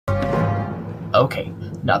Okay,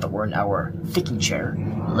 now that we're in our thinking chair,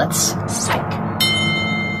 let's think.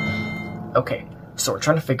 Okay, so we're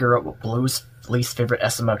trying to figure out what Blue's least favorite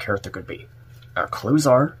SML character could be. Our clues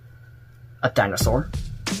are a dinosaur,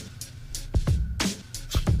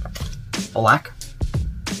 black,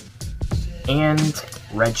 and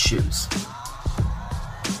red shoes.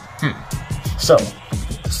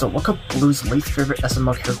 So what could Blue's least favorite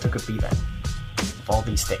SML character could be then? Of all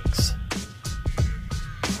these things.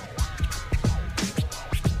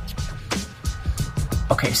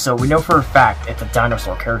 Okay, so we know for a fact it's a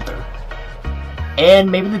dinosaur character.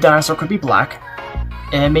 And maybe the dinosaur could be black,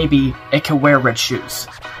 and maybe it could wear red shoes.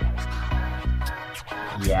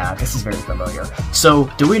 Yeah, this is very familiar.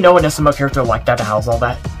 So, do we know an SML character like that has all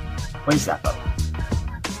that? What is that though?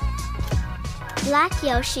 Black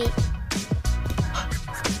Yoshi.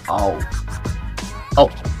 Oh,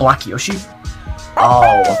 Black Yoshi?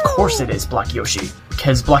 Oh, of course it is Black Yoshi,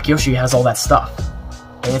 because Black Yoshi has all that stuff,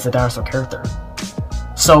 and it's a dinosaur character.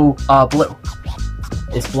 So, Blue,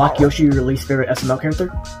 is Black Yoshi your least favorite SML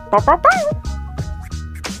character?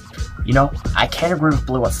 You know, I can't agree with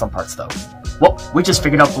Blue on some parts though. Well, we just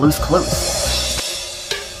figured out Blue's clues.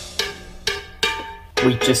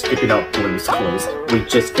 We just figured out Blue's clues. We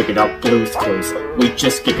just figured out Blue's clues. We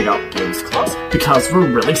just figured out Blue's clues. Because we're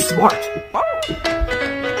really smart!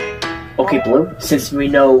 Okay, Blue, since we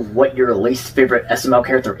know what your least favorite SML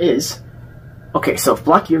character is... Okay, so if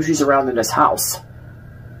Black Yoshi's around in this house,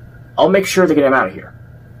 I'll make sure to get him out of here.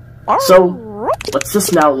 So, let's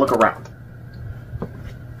just now look around.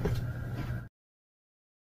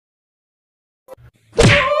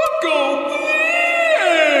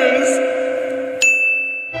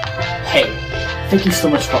 Hey, thank you so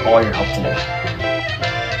much for all your help today.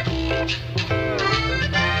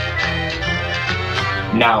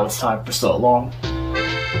 Now it's time for So Long,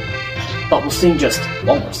 but we'll sing just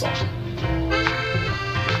one more song.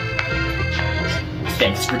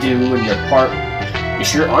 Thanks for doing your part. You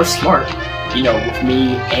sure are smart, you know, with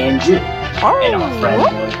me and you, and our friend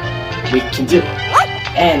Wood. We can do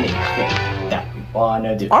anything that we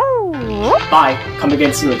wanna do. Bye, come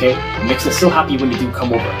again soon, okay? It makes us so happy when you do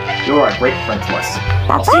come over. You're a great friend to us.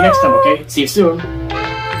 I'll see you next time, okay? See you soon.